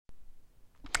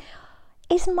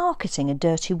Is marketing a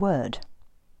dirty word?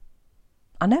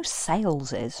 I know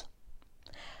sales is.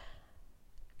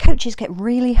 Coaches get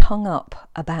really hung up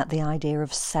about the idea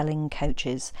of selling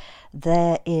coaches.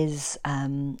 There is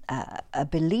a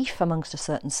belief amongst a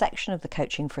certain section of the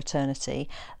coaching fraternity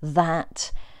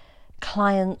that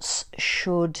clients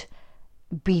should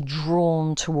be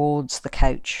drawn towards the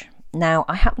coach. Now,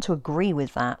 I happen to agree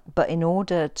with that, but in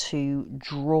order to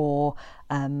draw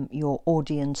your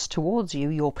audience towards you,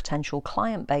 your potential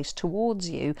client base towards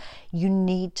you, you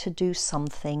need to do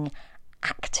something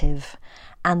active.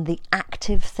 And the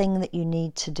active thing that you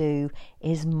need to do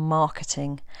is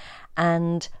marketing.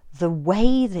 And the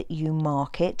way that you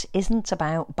market isn't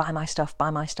about buy my stuff,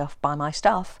 buy my stuff, buy my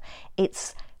stuff.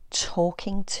 It's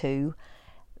talking to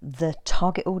the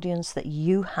target audience that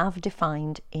you have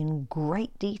defined in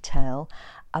great detail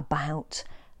about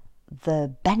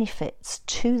the benefits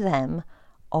to them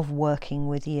of working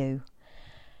with you.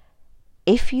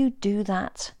 If you do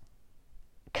that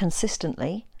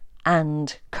consistently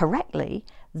and correctly,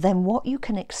 then what you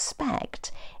can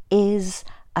expect is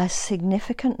a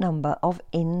significant number of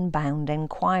inbound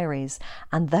inquiries.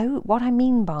 And though what I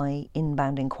mean by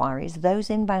inbound inquiries,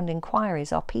 those inbound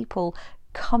inquiries are people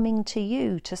coming to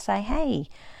you to say, hey,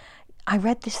 I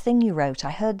read this thing you wrote,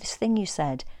 I heard this thing you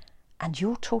said, and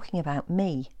you're talking about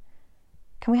me.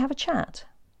 Can we have a chat?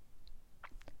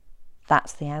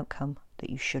 That's the outcome that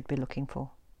you should be looking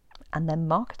for. And then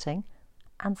marketing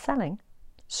and selling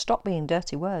stop being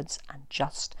dirty words and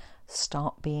just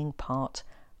start being part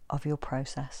of your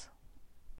process.